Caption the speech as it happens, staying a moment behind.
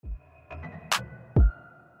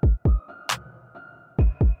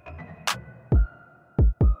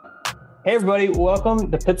Hey everybody,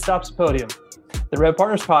 welcome to Pit Stops Podium, the Rev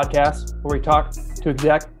Partners podcast, where we talk to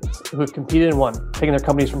execs who have competed and won, taking their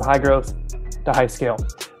companies from high growth to high scale.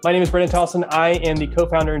 My name is Brendan Tolson. I am the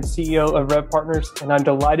co-founder and CEO of Rev Partners, and I'm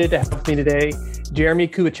delighted to have with me today Jeremy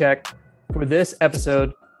Kubicek for this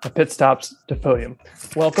episode of Pit Stops to Podium.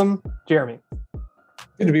 Welcome, Jeremy.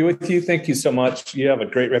 Good to be with you. Thank you so much. You have a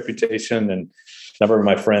great reputation, and a number of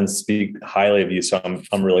my friends speak highly of you, so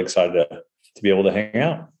I'm really excited to be able to hang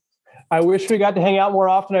out. I wish we got to hang out more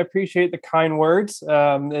often. I appreciate the kind words.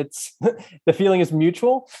 It's the feeling is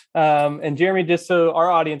mutual. And Jeremy, just so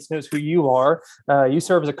our audience knows who you are, you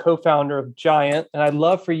serve as a co-founder of Giant, and I'd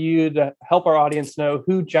love for you to help our audience know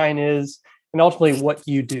who Giant is and ultimately what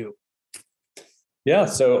you do. Yeah,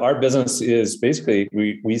 so our business is basically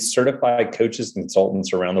we certify coaches and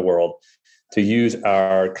consultants around the world to use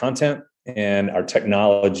our content and our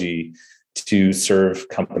technology to serve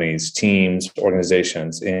companies, teams,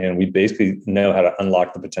 organizations. And we basically know how to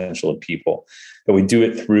unlock the potential of people, but we do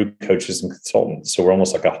it through coaches and consultants. So we're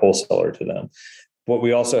almost like a wholesaler to them. But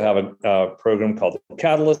we also have a program called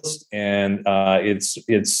Catalyst, and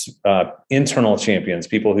it's internal champions,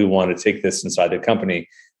 people who want to take this inside the company.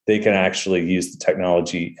 They can actually use the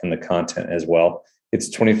technology and the content as well. It's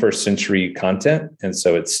 21st century content. And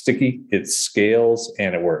so it's sticky, it scales,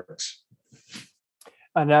 and it works.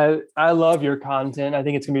 And I love your content. I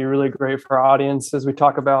think it's going to be really great for our audience as we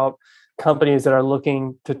talk about companies that are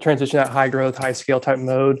looking to transition that high growth, high scale type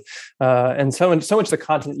mode. And so much of the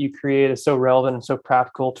content that you create is so relevant and so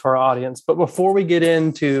practical to our audience. But before we get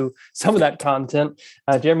into some of that content,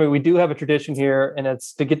 Jeremy, we do have a tradition here, and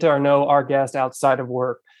it's to get to know our guest outside of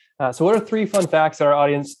work. So what are 3 fun facts that our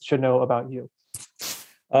audience should know about you?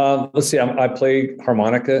 Let's see. I play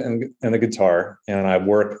harmonica and the guitar, and I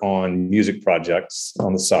work on music projects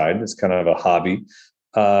on the side. It's kind of a hobby.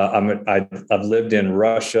 I've lived in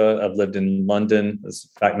Russia. I've lived in London. That's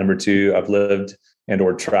fact number 2. I've lived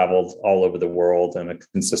or traveled all over the world on a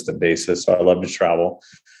consistent basis. So I love to travel.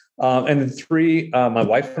 And then 3, my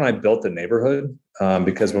wife and I built a neighborhood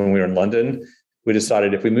because when we were in London, we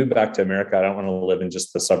decided if we move back to America, I don't want to live in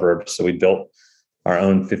just the suburbs. So we built our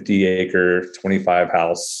own 50-acre,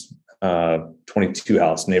 25-house,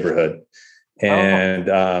 22-house neighborhood,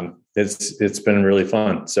 and it's been really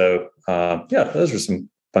fun. So those are some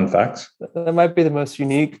fun facts. That might be the most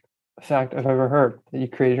unique fact I've ever heard that you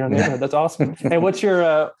created your own neighborhood. That's awesome. And what's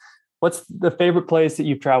the favorite place that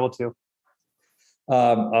you've traveled to?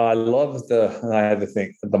 I love I had to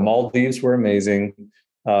think. The Maldives were amazing.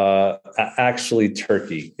 Actually,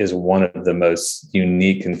 Turkey is one of the most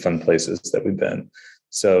unique and fun places that we've been.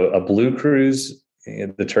 So a blue cruise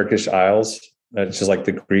in the Turkish Isles, it's just like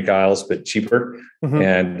the Greek Isles, but cheaper,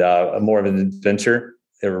 and more of an adventure.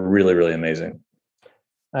 They were really, really amazing.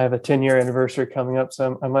 I have a 10-year anniversary coming up,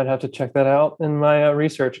 so I might have to check that out in my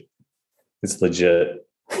research. It's legit.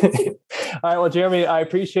 All right. Well, Jeremy, I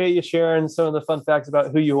appreciate you sharing some of the fun facts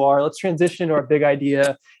about who you are. Let's transition to our big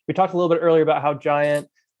idea. We talked a little bit earlier about how Giant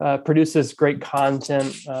produces great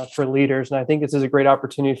content for leaders. And I think this is a great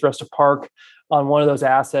opportunity for us to park on one of those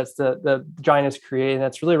assets that Giant has created. And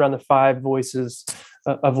that's really around the 5 voices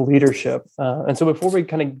of leadership. And so before we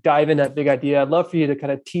kind of dive into that big idea, I'd love for you to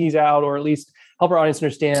kind of tease out, or at least help our audience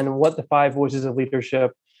understand what the 5 voices of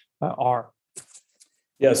leadership are.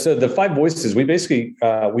 Yeah, so the 5 voices, we basically,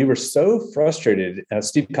 we were so frustrated.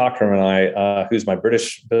 Steve Cockram and I, who's my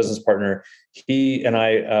British business partner, he and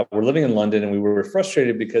I were living in London, and we were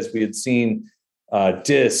frustrated because we had seen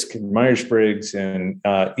DISC, Myers-Briggs, and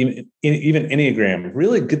even Enneagram,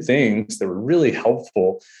 really good things that were really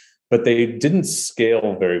helpful, but they didn't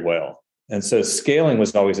scale very well. And so scaling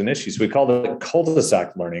was always an issue. So we called it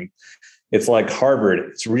cul-de-sac learning. It's like Harvard.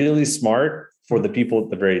 It's really smart for the people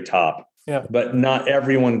at the very top. Yeah. But not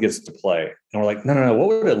everyone gets to play. And we're like, no. What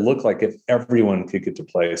would it look like if everyone could get to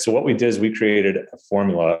play? So what we did is we created a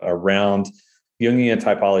formula around Jungian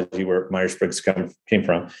typology, where Myers-Briggs came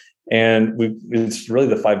from. And it's really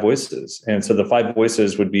the 5 voices. And so the 5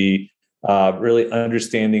 voices would be really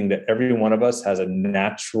understanding that every one of us has a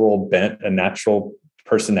natural bent, a natural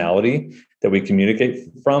personality that we communicate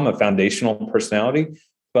from, a foundational personality,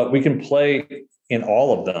 but we can play in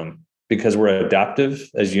all of them, because we're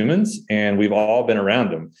adaptive as humans and we've all been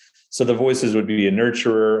around them. So the voices would be a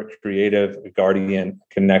nurturer, a creative, a guardian,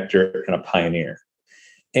 a connector, and a pioneer.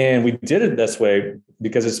 And we did it this way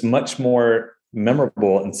because it's much more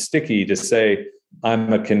memorable and sticky to say,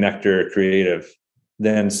 I'm a connector, creative,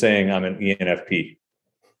 than saying I'm an ENFP.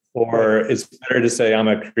 Or it's better to say I'm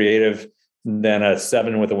a creative than a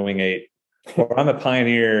 7 with a wing 8. Or I'm a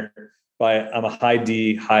pioneer, I'm a high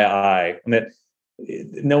D, high I. I mean,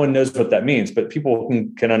 no one knows what that means, but people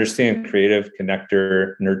can understand creative,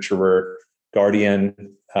 connector, nurturer,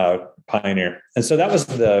 guardian, pioneer. And so that was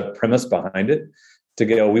the premise behind it, to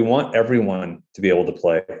go, we want everyone to be able to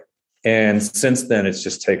play. And since then, it's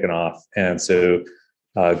just taken off. And so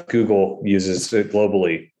Google uses it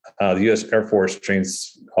globally. The U.S. Air Force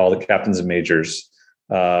trains all the captains and majors.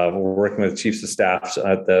 We're working with chiefs of staff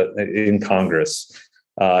in Congress.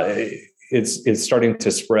 It's starting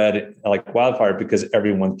to spread like wildfire because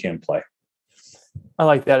everyone can play. I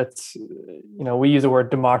like that. It's, we use the word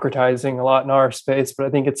democratizing a lot in our space, but I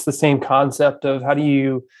think it's the same concept of how do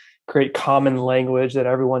you create common language that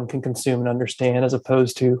everyone can consume and understand, as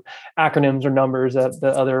opposed to acronyms or numbers that the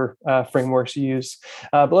other frameworks use.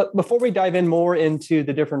 But before we dive in more into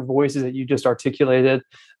the different voices that you just articulated,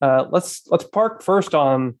 let's park first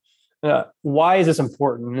on why is this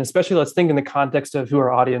important? And especially let's think in the context of who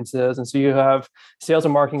our audience is. And so you have sales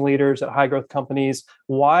and marketing leaders at high growth companies.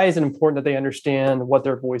 Why is it important that they understand what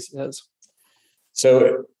their voice is?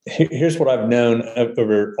 So here's what I've known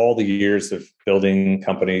over all the years of building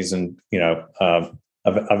companies. And,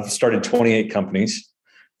 I've started 28 companies.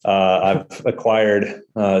 I've acquired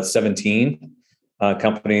 17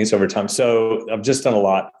 companies over time. So I've just done a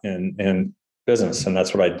lot in business, and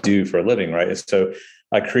that's what I do for a living, right? So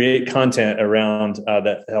I create content around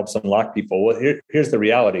that helps unlock people. Well, here's the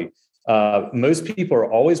reality. Most people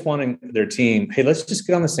are always wanting their team, hey, let's just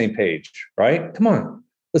get on the same page, right? Come on,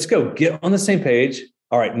 let's go get on the same page.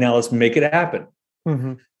 All right, now let's make it happen.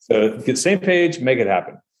 Mm-hmm. So get same page, make it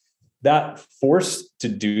happen. That force to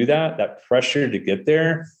do that pressure to get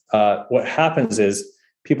there, what happens is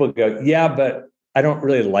people go, yeah, but I don't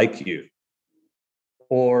really like you.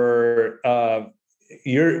 Or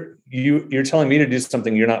you're telling me to do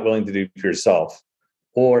something you're not willing to do for yourself.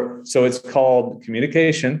 Or so it's called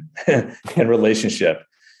communication and relationship.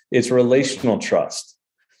 It's relational trust.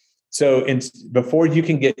 So before you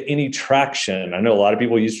can get any traction, I know a lot of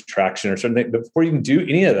people use traction or certain things. Before you can do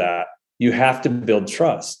any of that, you have to build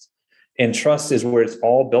trust. And trust is where it's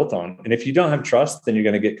all built on. And if you don't have trust, then you're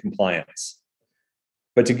going to get compliance.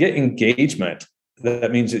 But to get engagement,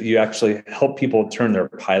 that means that you actually help people turn their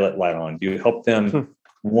pilot light on. You help them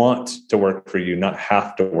want to work for you, not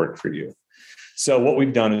have to work for you. So what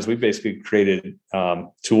we've done is we've basically created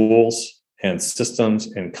tools and systems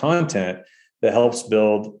and content that helps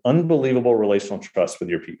build unbelievable relational trust with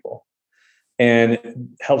your people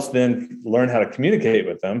and helps them learn how to communicate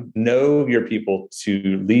with them, know your people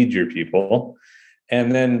to lead your people.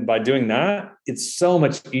 And then by doing that, it's so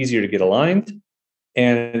much easier to get aligned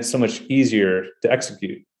and it's so much easier to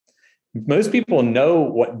execute. Most people know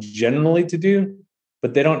what generally to do,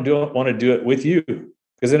 but they don't want to do it with you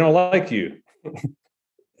because they don't like you.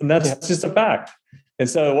 And that's just a fact. And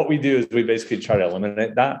so what we do is we basically try to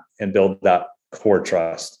eliminate that and build that core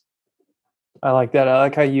trust. I like that. I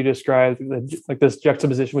like how you described this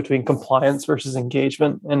juxtaposition between compliance versus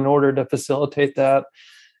engagement. And in order to facilitate that,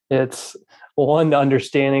 it's one,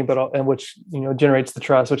 understanding, and which generates the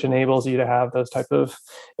trust, which enables you to have those type of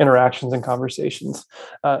interactions and conversations.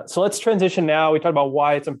 So let's transition now. We talked about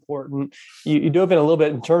why it's important. You dove in a little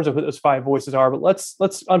bit in terms of what those 5 voices are, but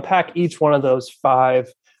let's unpack each one of those 5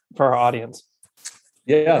 for our audience.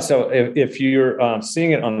 Yeah. So if you're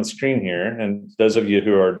seeing it on the screen here, and those of you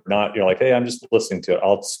who are not, you're like, hey, I'm just listening to it,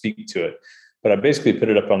 I'll speak to it. But I basically put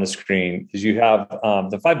it up on the screen because you have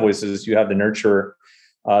the 5 voices. You have the nurturer.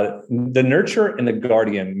 The nurturer and the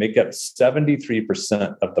guardian make up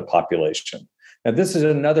 73% of the population. Now, this is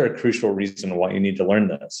another crucial reason why you need to learn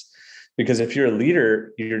this. Because if you're a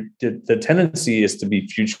leader, the tendency is to be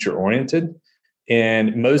future oriented.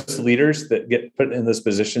 And most leaders that get put in those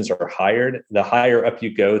positions are hired. The higher up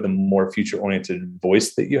you go, the more future-oriented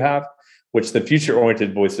voice that you have, which the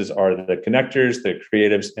future-oriented voices are the connectors, the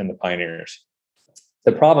creatives, and the pioneers.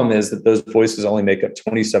 The problem is that those voices only make up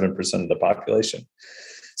 27% of the population.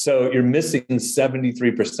 So you're missing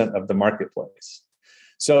 73% of the marketplace.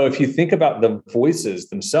 So if you think about the voices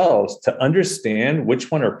themselves, to understand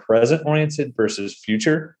which one are present-oriented versus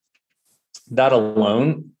future, that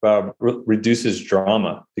alone reduces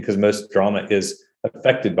drama because most drama is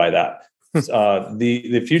affected by that.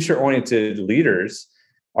 The future-oriented leaders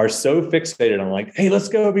are so fixated on like, hey, let's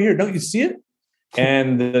go over here. Don't you see it?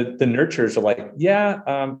 And the nurturers are like,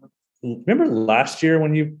 yeah, remember last year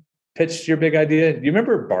when you pitched your big idea? Do you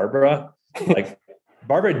remember Barbara? Like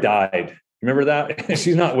Barbara died. Remember that?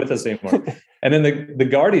 She's not with us anymore. And then the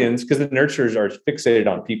guardians, because the nurturers are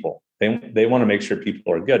fixated on people. They want to make sure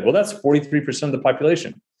people are good. Well, that's 43% of the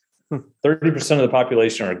population. 30% of the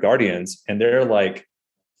population are guardians, and they're like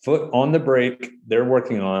foot on the brake. They're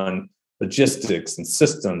working on logistics and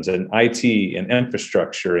systems and IT and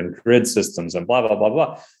infrastructure and grid systems and blah, blah, blah,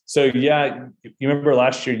 blah. So yeah, you remember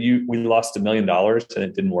last year we lost $1 million and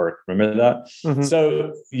it didn't work. Remember that? Mm-hmm.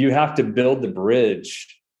 So you have to build the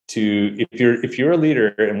bridge to, if you're a leader,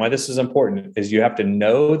 and why this is important is you have to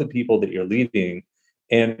know the people that you're leading.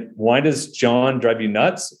 And why does John drive you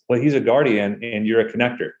nuts? Well, he's a guardian and you're a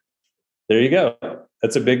connector. There you go.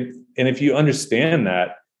 That's a big, and if you understand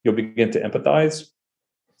that, you'll begin to empathize.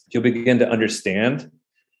 You'll begin to understand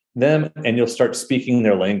them and you'll start speaking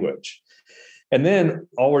their language. And then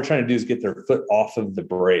all we're trying to do is get their foot off of the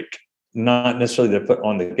brake, not necessarily their foot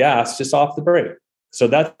on the gas, just off the brake. So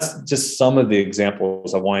that's just some of the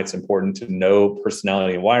examples of why it's important to know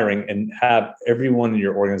personality and wiring and have everyone in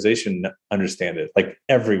your organization understand it, like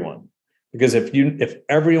everyone. Because if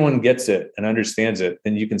everyone gets it and understands it,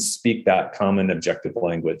 then you can speak that common objective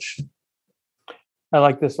language. I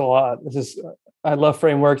like this a lot. I love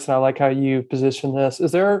frameworks and I like how you position this.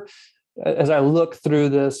 Is there, as I look through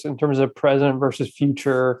this in terms of present versus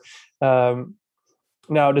future,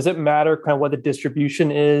 now, does it matter kind of what the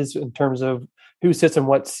distribution is in terms of who sits in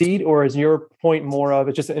what seat, or is your point more of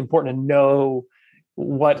it's just important to know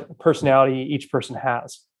what personality each person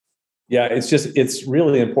has? Yeah, it's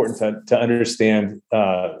really important to understand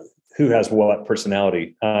who has what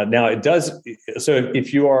personality. Now it does. So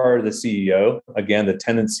if you are the CEO, again, the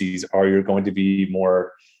tendencies are you're going to be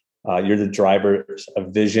more, you're the driver of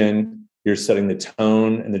vision, you're setting the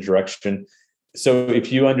tone and the direction. So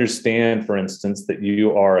if you understand, for instance, that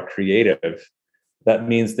you are a creative, that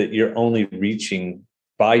means that you're only reaching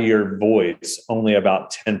by your voice only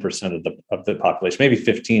about 10% of the population, maybe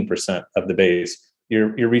 15% of the base.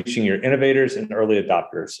 You're reaching your innovators and early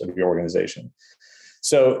adopters of your organization.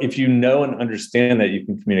 So if you know and understand that, you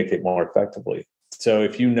can communicate more effectively. So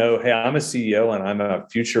if you know, hey, I'm a CEO and I'm a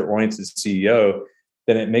future-oriented CEO,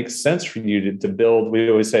 then it makes sense for you to build, we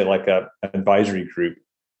always say like an advisory group.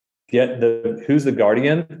 Who's the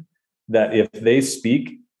guardian that if they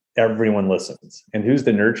speak, everyone listens. And who's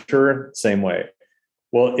the nurturer? Same way.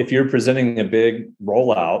 Well, if you're presenting a big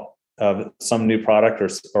rollout of some new product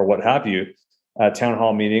or what have you, a town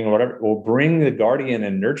hall meeting or whatever, we'll bring the guardian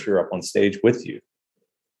and nurturer up on stage with you.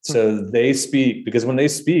 So they speak, because when they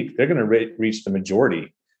speak, they're going to reach the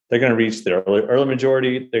majority. They're going to reach the early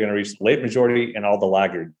majority. They're going to reach the late majority, and all the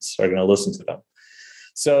laggards are going to listen to them.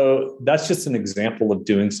 So that's just an example of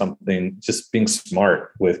doing something, just being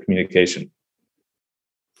smart with communication.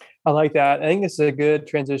 I like that. I think this is a good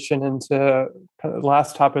transition into kind of the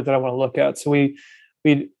last topic that I want to look at. So we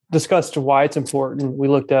discussed why it's important. We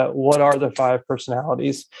looked at what are the 5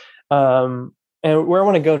 personalities. And where I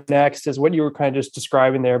want to go next is what you were kind of just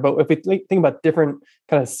describing there. But if we think about different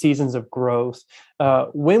kind of seasons of growth,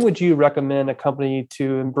 when would you recommend a company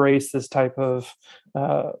to embrace this type of,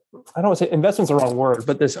 I don't want to say investment's the wrong word,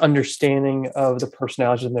 but this understanding of the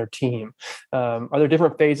personalities in their team? Are there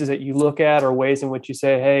different phases that you look at or ways in which you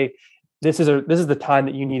say, hey, this is the time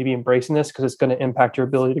that you need to be embracing this because it's going to impact your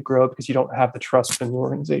ability to grow because you don't have the trust in the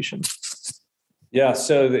organization? Yeah,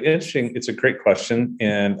 so it's a great question.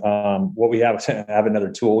 And what we have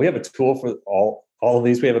another tool. We have a tool for all of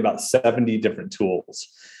these. We have about 70 different tools.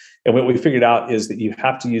 And what we figured out is that you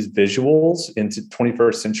have to use visuals into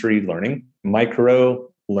 21st century learning,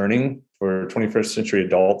 micro learning for 21st century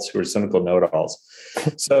adults who are cynical know-it-alls.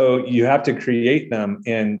 So you have to create them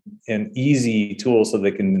in easy tools so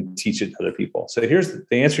they can teach it to other people. So here's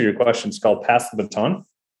the answer to your question. It's called Pass the Baton.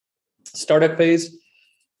 Startup phase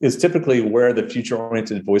is typically where the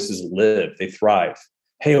future-oriented voices live. They thrive.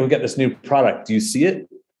 Hey, we got this new product. Do you see it?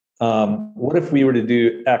 What if we were to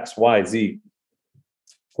do X, Y, Z?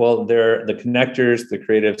 Well, they're the connectors, the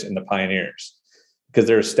creatives, and the pioneers because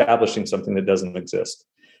they're establishing something that doesn't exist.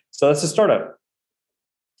 So that's a startup.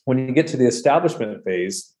 When you get to the establishment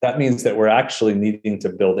phase, that means that we're actually needing to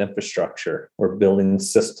build infrastructure. We're building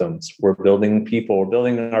systems. We're building people. We're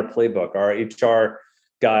building our playbook, our HR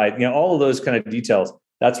guide, all of those kind of details.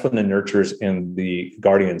 That's when the nurturers and the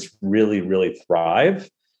guardians really, really thrive.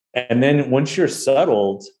 And then once you're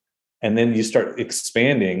settled and then you start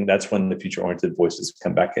expanding, that's when the future-oriented voices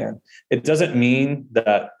come back in. It doesn't mean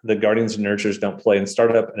that the guardians and nurturers don't play in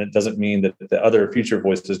startup, and it doesn't mean that the other future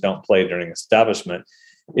voices don't play during establishment.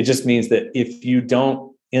 It just means that if you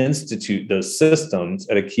don't institute those systems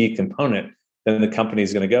at a key component, then the company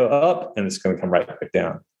is going to go up and it's going to come right back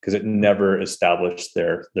down because it never established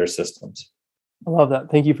their systems. I love that.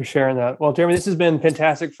 Thank you for sharing that. Well, Jeremy, this has been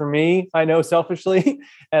fantastic for me. I know selfishly,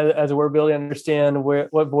 as we're building to understand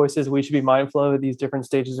what voices we should be mindful of at these different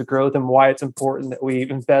stages of growth and why it's important that we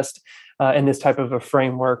invest in this type of a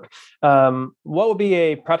framework. What would be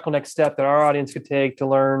a practical next step that our audience could take to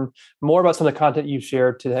learn more about some of the content you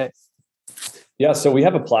shared today? Yeah, so we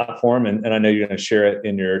have a platform, and I know you're going to share it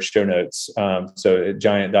in your show notes. So at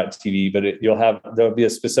giant.tv, but there'll be a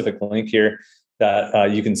specific link here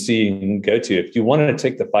that you can see and can go to. If you wanted to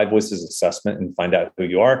take the 5 Voices assessment and find out who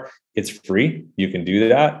you are, it's free. You can do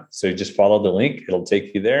that. So just follow the link. It'll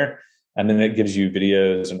take you there. And then it gives you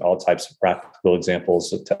videos and all types of practical examples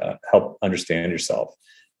to help understand yourself.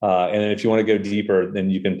 And then if you want to go deeper, then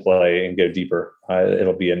you can play and go deeper.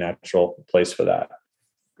 It'll be a natural place for that.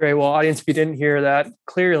 Great. Well, audience, if you didn't hear that,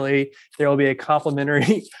 clearly there will be a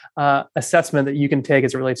complimentary assessment that you can take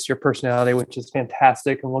as it relates to your personality, which is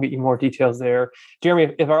fantastic. And we'll get you more details there.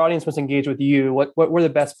 Jeremy, if our audience wants to engage with you, what were the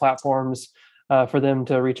best platforms for them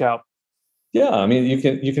to reach out? Yeah, I mean, you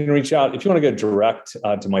can reach out. If you want to go direct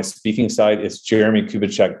to my speaking site, it's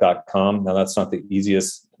jeremykubicek.com. Now, that's not the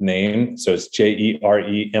easiest name. So it's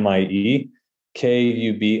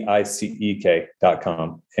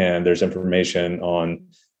JEREMIEKUBICEK.com. And there's information on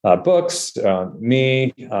books,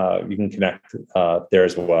 me. You can connect there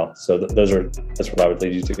as well. So that's what I would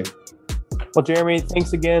lead you to. Well, Jeremy,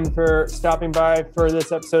 thanks again for stopping by for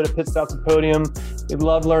this episode of Pit Stops at Podium. We'd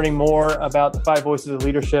love learning more about the 5 Voices of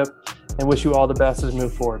Leadership and wish you all the best as we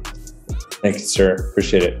move forward. Thank you, sir.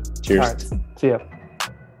 Appreciate it. Cheers. All right. See ya.